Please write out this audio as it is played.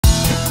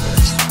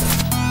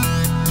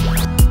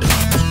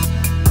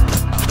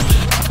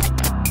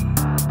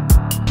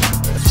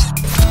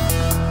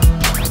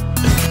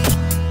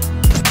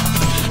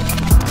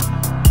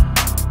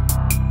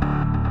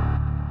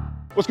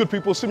What's good,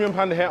 people? Simeon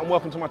Panda here and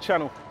welcome to my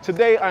channel.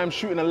 Today I am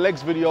shooting a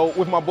legs video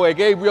with my boy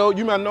Gabriel.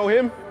 You man know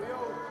him?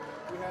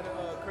 We had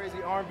a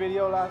crazy arm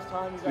video last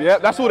time. Yeah,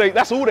 that's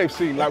all they've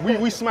seen. Like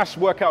we smash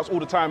workouts all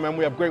the time, man.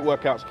 We have great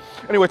workouts.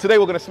 Anyway, today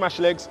we're gonna smash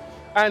legs.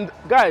 And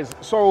guys,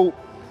 so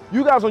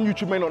you guys on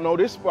YouTube may not know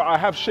this, but I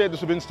have shared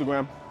this with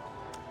Instagram.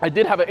 I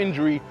did have an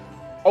injury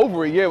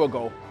over a year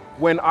ago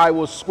when I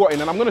was squatting,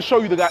 and I'm gonna show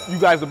you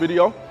guys the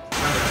video.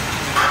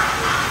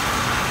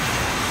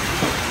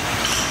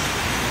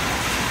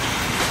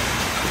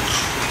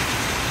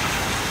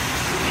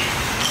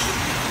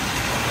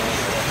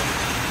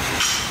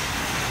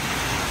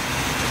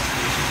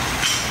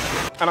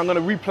 And I'm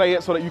gonna replay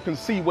it so that you can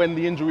see when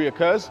the injury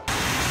occurs.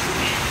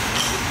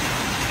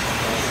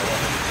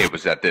 It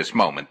was at this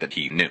moment that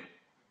he knew.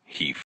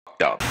 He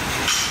fucked up.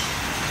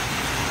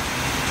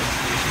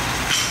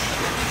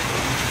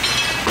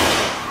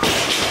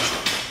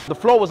 The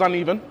floor was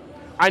uneven.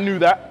 I knew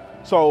that.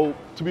 So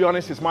to be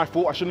honest, it's my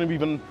fault. I shouldn't have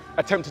even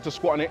attempted to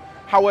squat on it.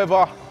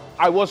 However,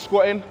 I was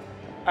squatting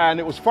and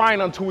it was fine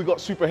until we got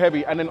super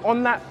heavy. And then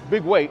on that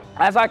big weight,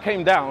 as I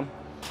came down,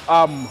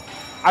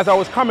 as I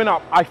was coming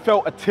up, I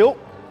felt a tilt.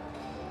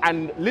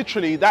 And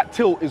literally that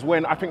tilt is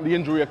when I think the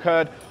injury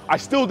occurred. I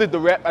still did the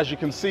rep, as you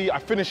can see. I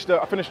finished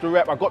the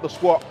rep, I got the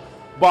squat.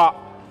 But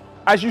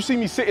as you see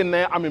me sitting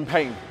there, I'm in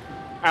pain.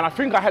 And I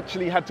think I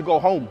actually had to go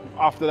home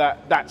after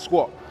that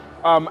squat.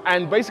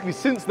 And basically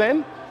since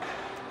then,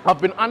 I've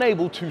been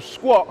unable to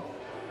squat.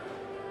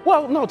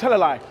 Well, no, tell a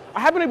lie. I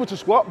have been able to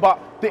squat, but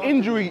the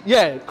injury,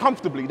 yeah,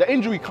 comfortably. The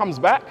injury comes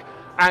back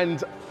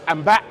and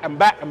back and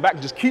back and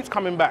back, just keeps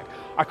coming back.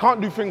 I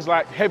can't do things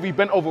like heavy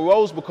bent over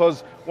rows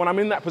because when I'm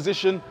in that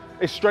position,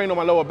 it's strain on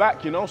my lower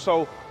back, you know?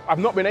 So I've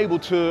not been able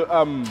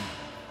to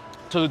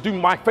do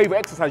my favorite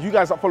exercise. You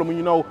guys that follow me,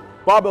 you know,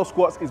 barbell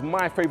squats is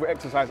my favorite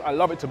exercise. I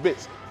love it to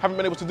bits. Haven't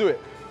been able to do it.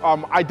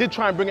 I did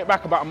try and bring it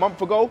back about a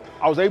month ago.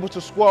 I was able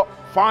to squat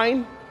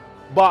fine,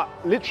 but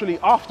literally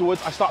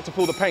afterwards, I start to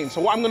feel the pain.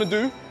 So what I'm gonna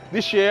do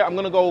this year, I'm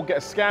gonna go get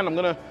a scan. I'm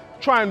gonna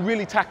try and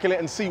really tackle it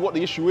and see what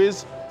the issue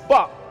is.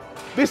 But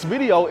this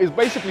video is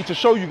basically to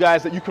show you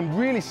guys that you can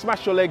really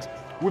smash your legs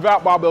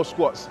without barbell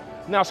squats.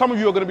 Now, some of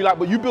you are gonna be like,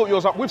 but you built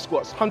yours up with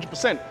squats,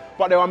 100%.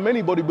 But there are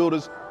many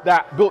bodybuilders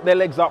that built their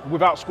legs up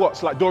without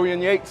squats, like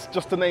Dorian Yates,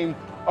 just to name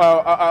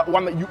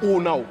one that you all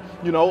know,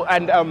 you know?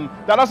 And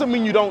that doesn't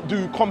mean you don't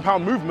do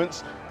compound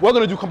movements. We're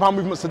gonna do compound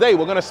movements today.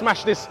 We're gonna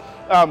smash this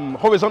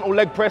horizontal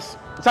leg press.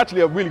 It's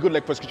actually a really good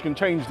leg press because you can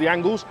change the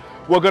angles.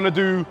 We're gonna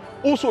do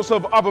all sorts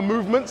of other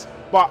movements,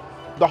 but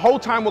the whole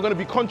time we're gonna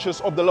be conscious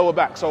of the lower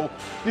back. So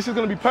this is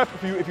gonna be perfect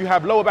for you if you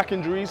have lower back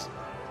injuries.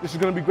 This is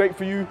gonna be great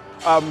for you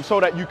so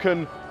that you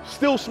can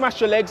still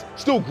smash your legs,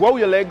 still grow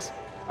your legs,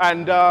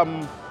 and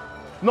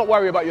not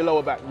worry about your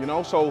lower back, you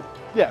know? So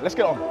yeah, let's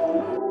get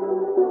on.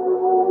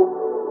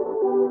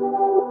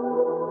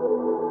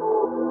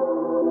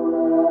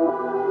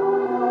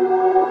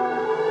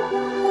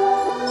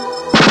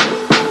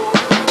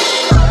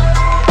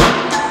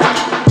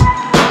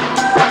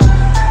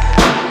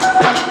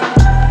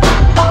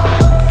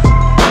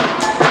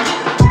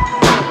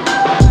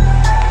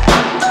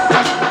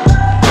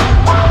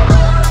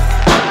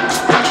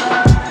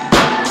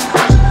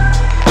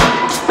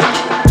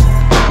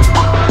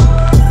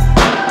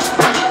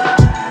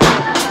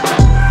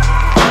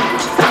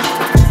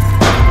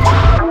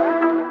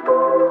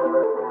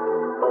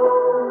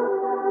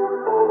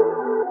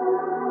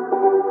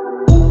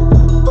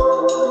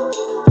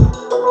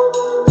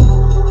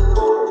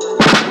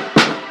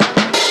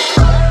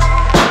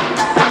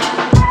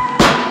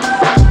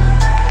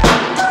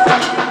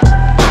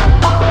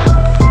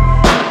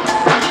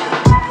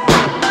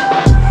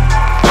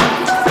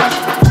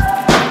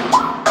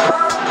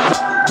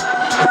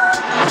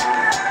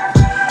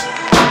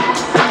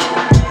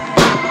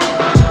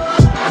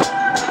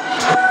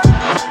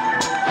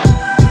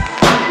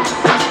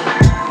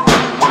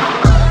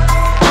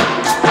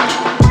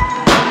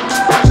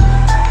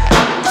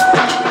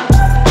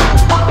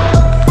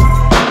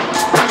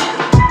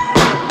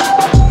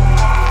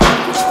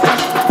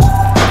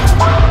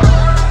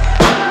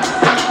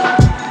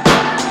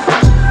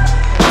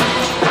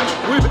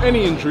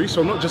 Any injury,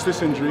 so not just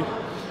this injury,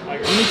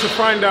 you need to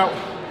find out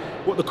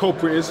what the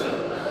culprit is.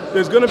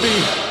 There's going to be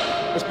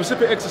a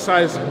specific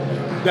exercise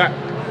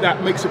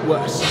that makes it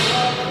worse,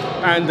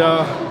 and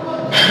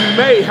you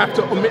may have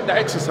to omit that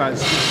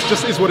exercise. It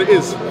just is what it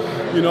is,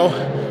 you know.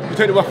 You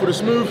take the rough with the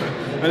smooth,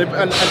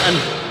 and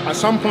at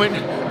some point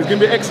there's going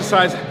to be an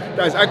exercise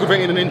that is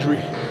aggravating an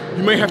injury.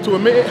 You may have to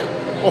omit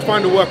it or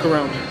find a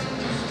workaround.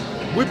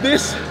 With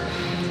this,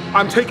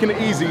 I'm taking it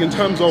easy in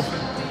terms of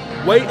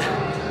weight,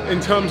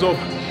 in terms of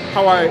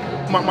how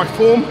my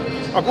form.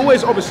 I've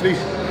always obviously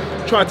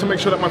tried to make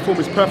sure that my form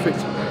is perfect,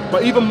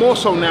 but even more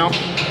so now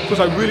because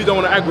I really don't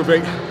want to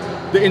aggravate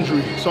the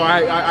injury. So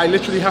I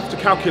literally have to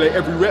calculate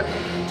every rep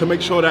to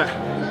make sure that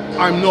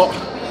I'm not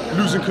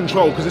losing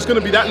control, because it's going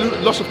to be that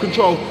loss of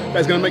control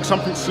that's going to make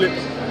something slip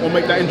or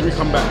make that injury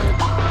come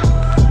back.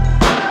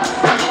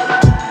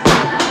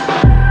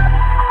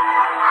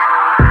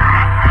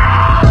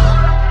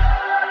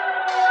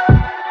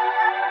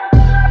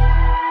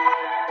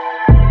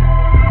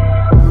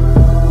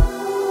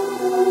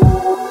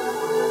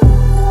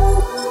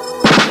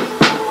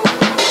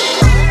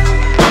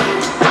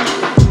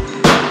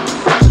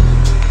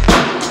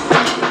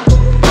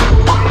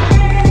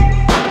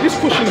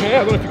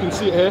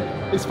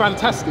 is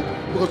fantastic,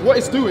 because what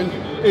it's doing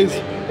is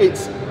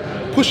it's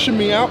pushing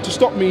me out to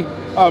stop me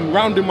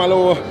rounding my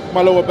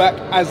lower back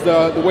as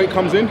the weight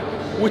comes in,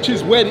 which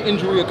is where the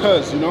injury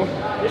occurs, you know.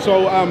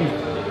 So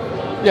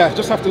yeah,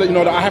 just have to let you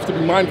know that I have to be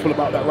mindful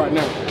about that right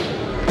now.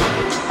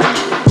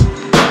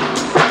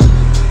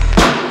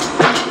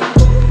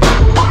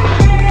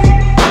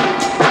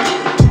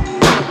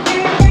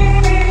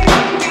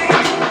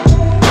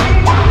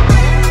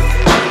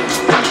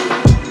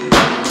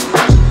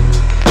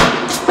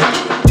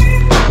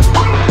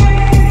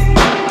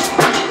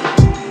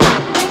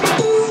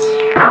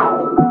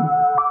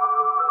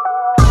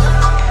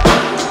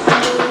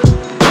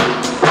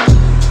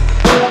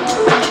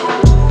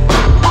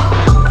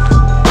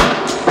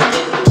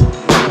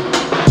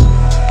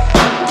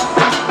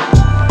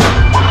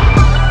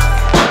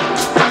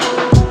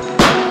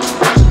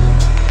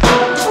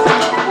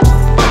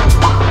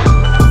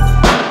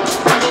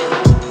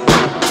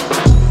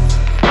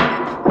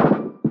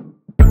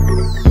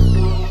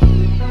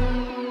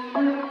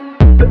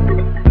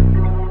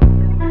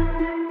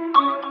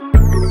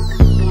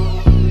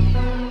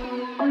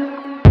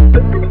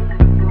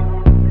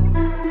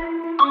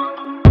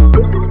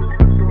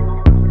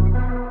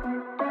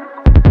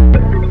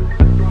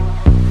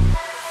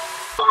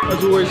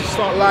 As always,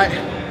 start light,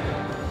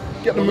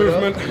 get the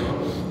movement,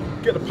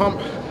 get the pump,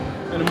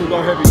 and then we'll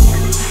go heavy.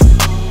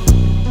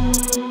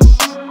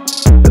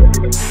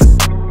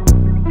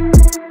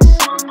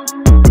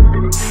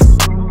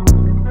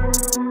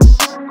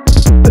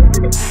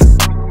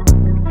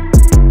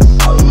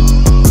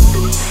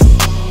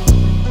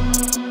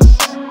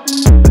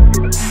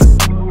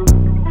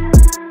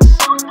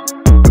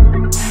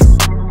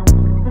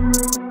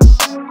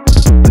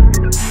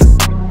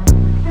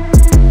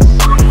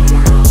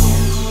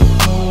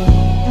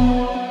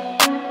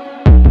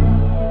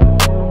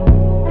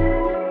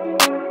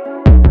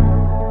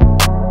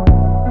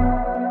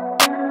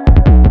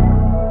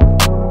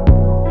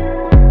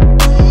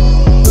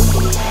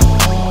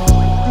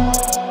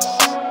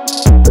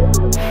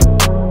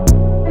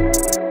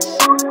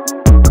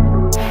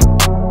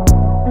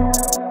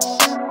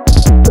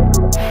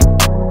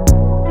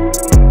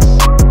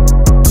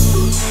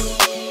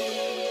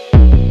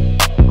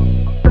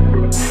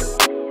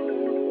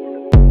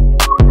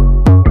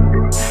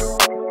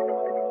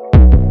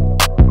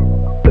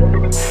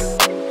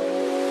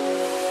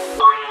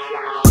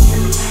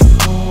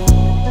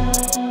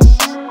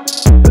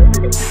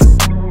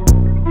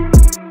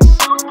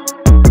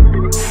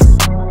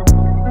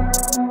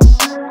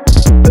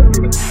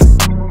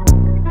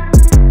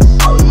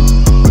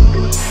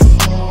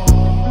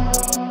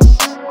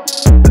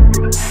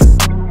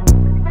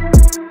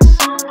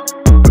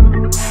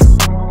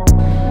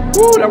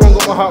 Woo, that one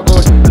got my heart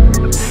going.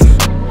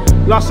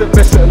 Last set,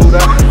 best set and all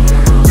that.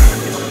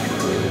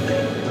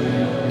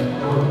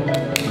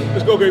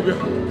 Let's go, Gabriel.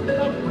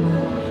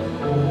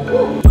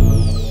 Woo.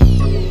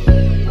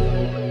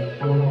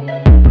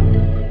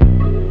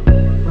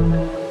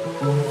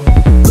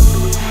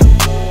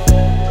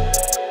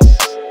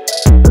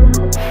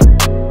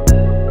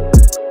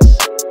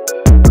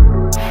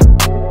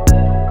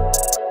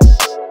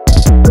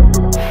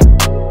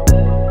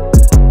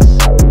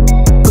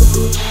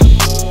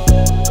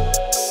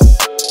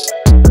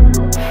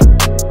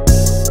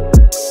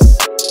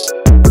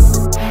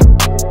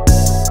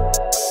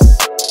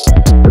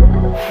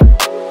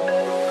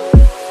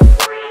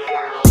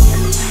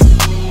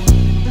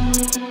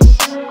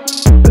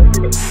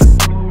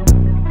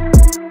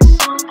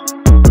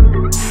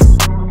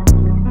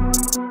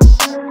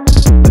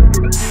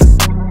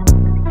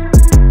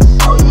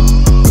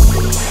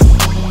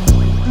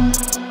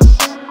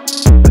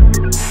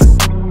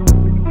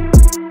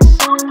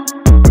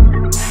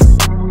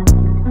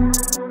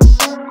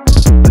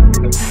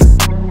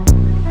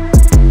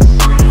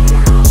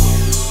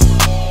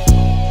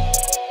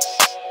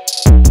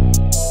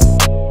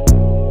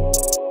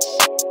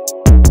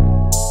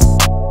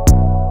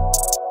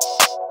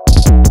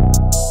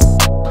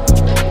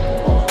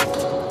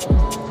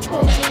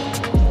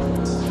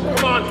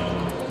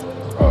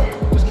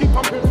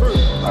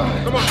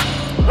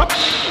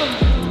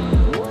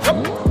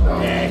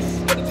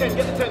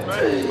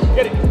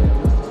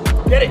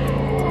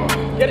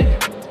 Get it.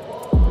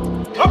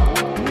 Up.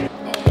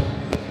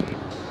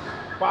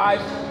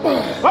 5.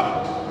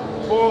 Up.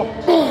 4.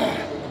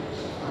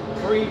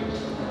 3.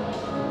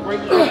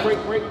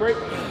 Break.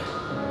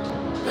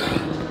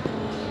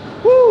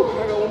 Woo!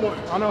 I got one more.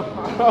 I know.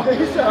 I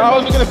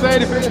wasn't gonna say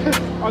anything.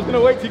 I was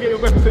gonna wait to get your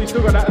weapon, so you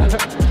still got that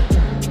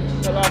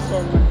last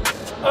one, man.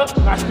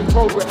 Nice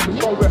control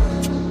grip.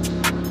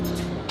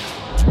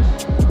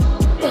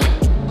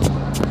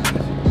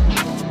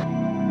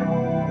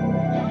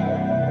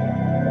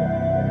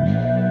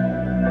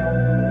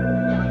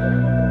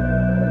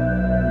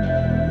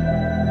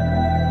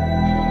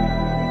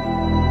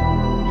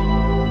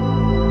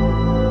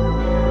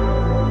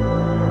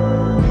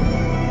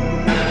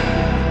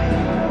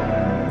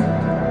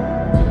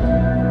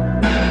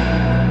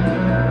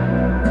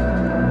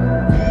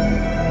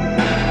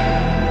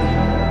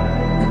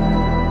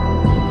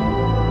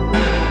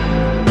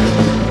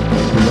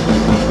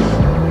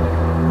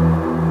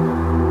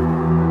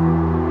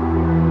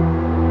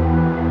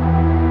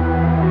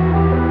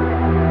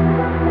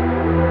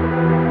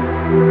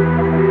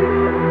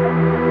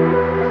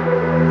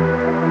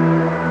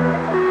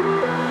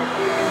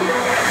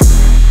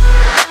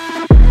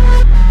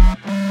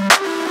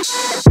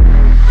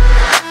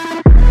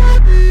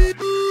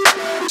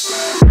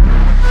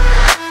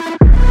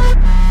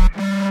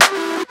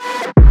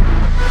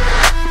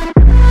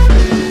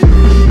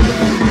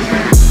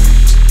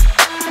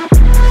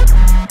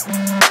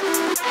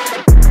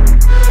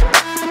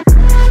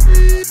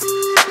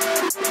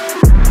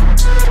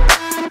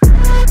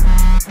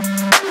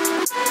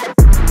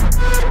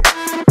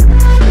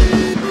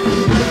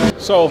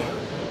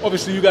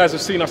 Obviously, you guys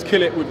have seen us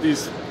kill it with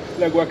these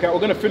leg workout.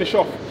 We're going to finish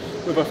off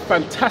with a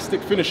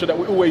fantastic finisher that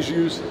we always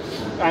use,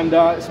 and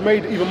it's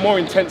made even more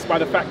intense by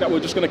the fact that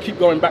we're just going to keep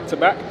going back to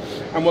back,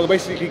 and we're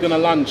basically going to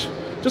lunge.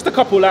 Just a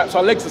couple laps,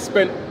 our legs are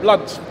spent,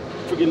 blood's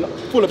freaking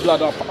full of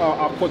blood,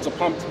 our quads are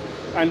pumped,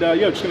 and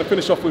yeah, just going to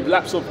finish off with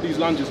laps of these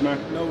lunges, man.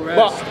 No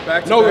rest,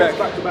 back to no back. rest,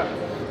 back to back.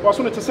 But I just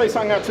wanted to say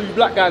something out to you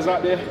black guys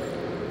out there.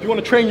 If you want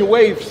to train your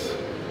waves,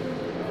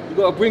 you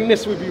got to bring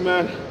this with you,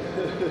 man,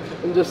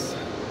 and just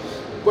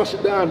brush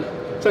it down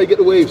until you get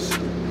the waves.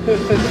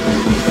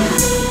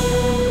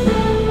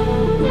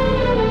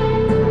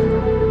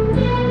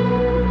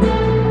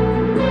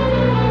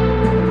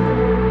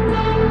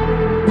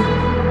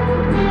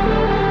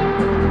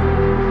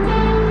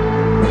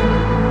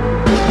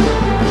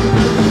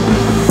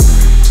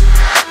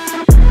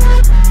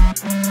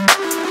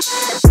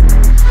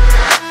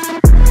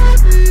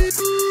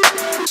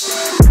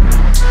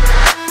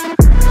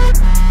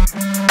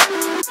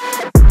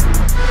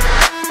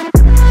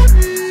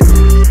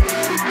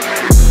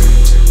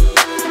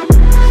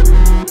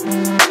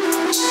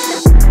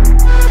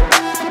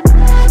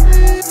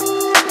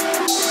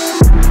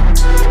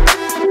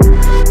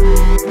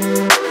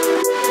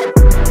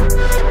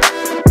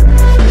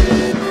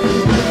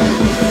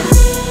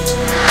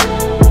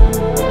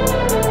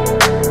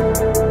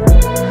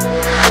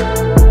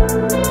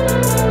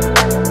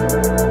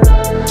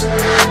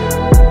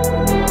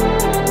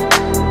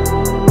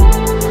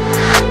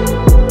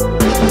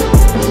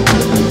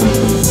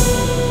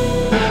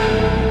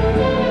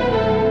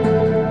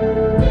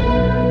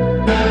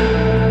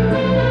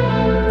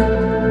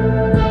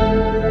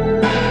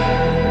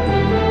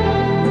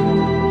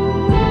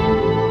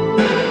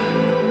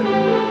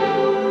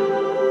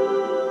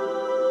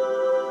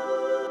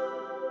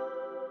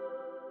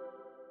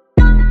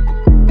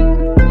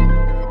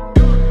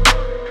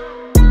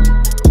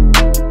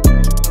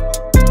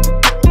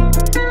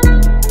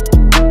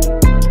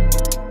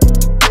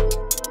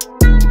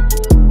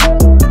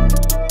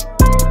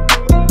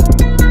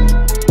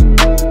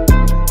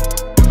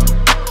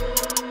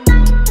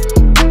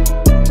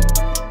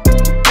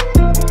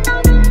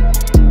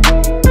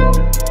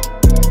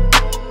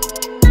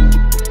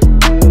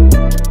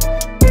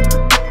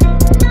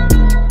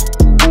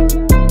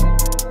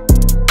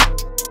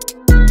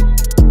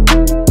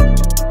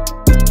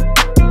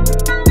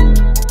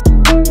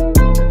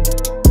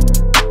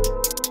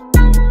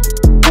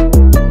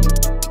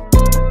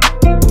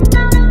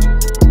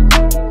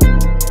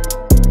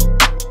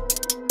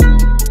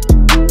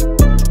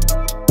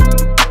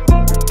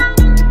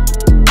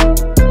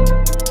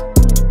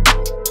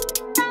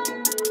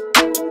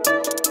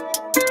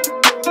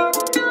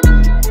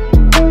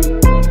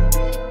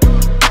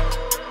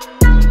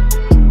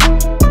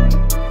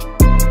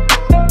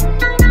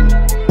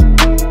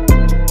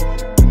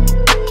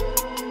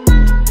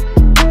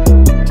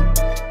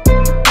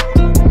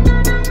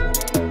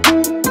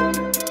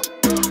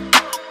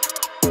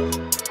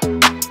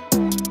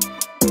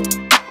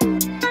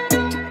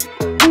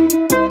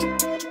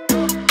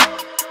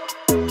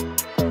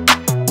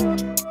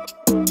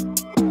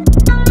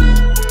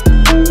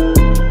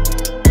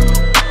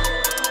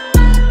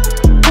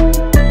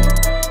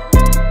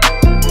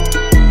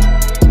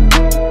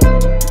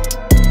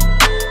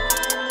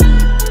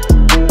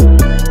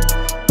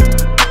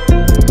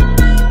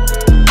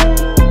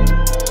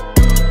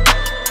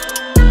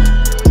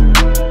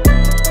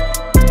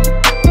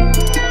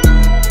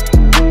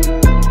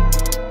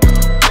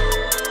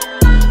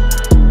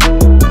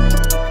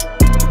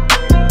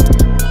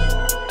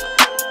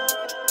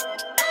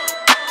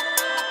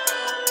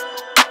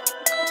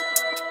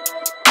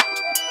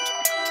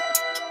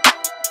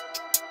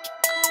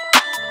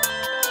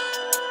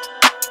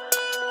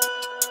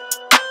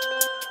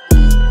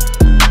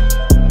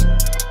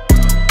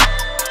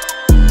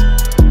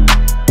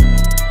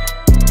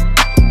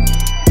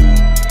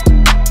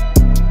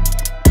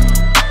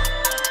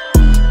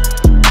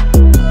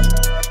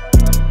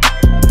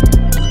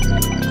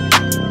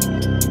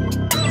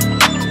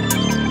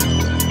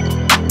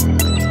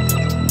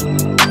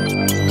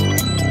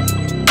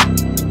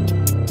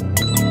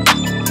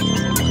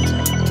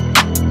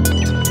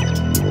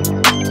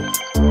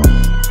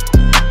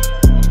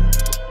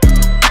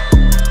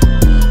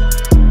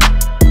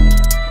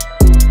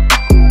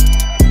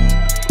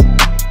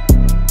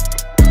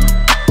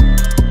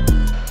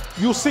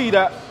 you'll see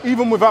that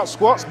even without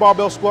squats,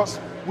 barbell squats,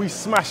 we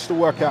smashed the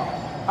workout.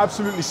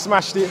 Absolutely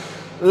smashed it.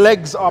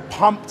 Legs are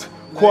pumped,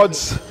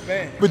 quads,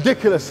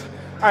 ridiculous.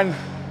 And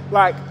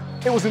like,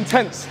 it was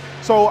intense.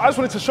 So I just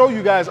wanted to show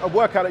you guys a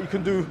workout that you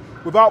can do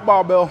without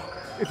barbell.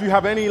 If you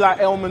have any like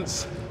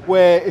ailments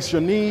where it's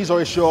your knees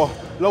or it's your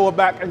lower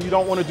back and you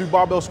don't want to do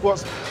barbell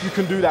squats, you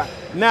can do that.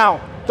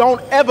 Now,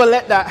 don't ever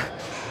let that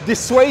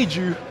dissuade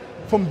you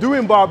from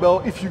doing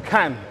barbell if you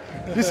can.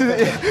 This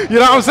is, you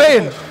know what I'm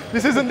saying?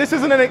 This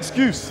isn't an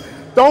excuse.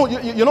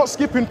 You're not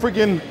skipping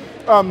friggin'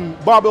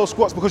 barbell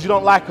squats because you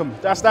don't like them.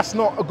 That's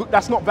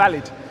not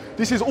valid.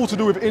 This is all to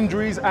do with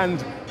injuries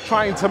and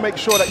trying to make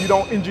sure that you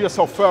don't injure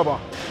yourself further.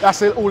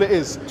 That's it, all it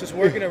is. Just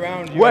working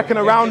around. Working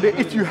around it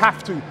if you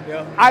have to.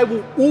 Yeah. I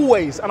will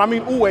always, and I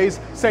mean always,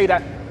 say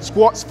that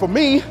squats for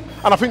me,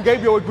 and I think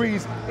Gabriel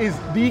agrees, is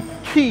the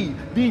key,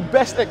 the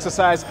best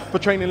exercise for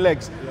training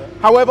legs. Yeah.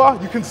 However,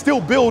 you can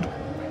still build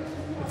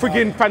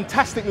friggin'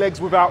 fantastic legs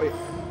without it.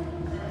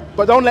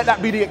 But don't let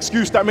that be the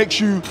excuse that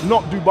makes you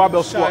not do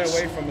barbell squats.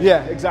 Shy away from it.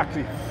 Yeah,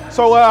 exactly.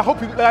 So I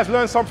hope you guys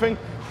learned something.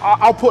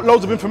 I'll put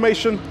loads of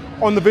information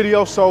on the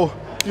video, so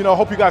you know,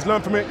 hope you guys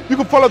learn from it. You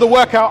can follow the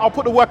workout. I'll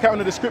put the workout in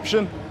the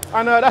description.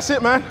 And that's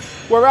it, man.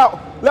 We're out.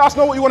 Let us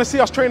know what you want to see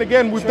us train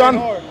again. We've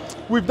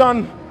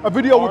done a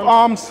video with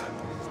arms.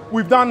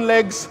 We've done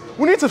legs.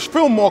 We need to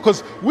film more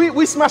because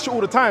we smash it all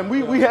the time.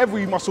 We hit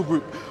every muscle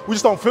group. We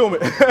just don't film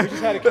it. We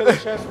just had a killer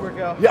chest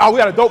workout. Yeah, we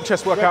had a dope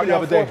chest workout the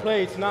other day. 4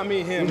 plates, not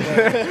me, him.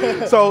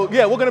 So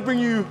yeah, we're gonna bring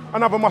you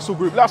another muscle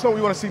group. Let us know what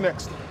you want to see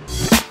next.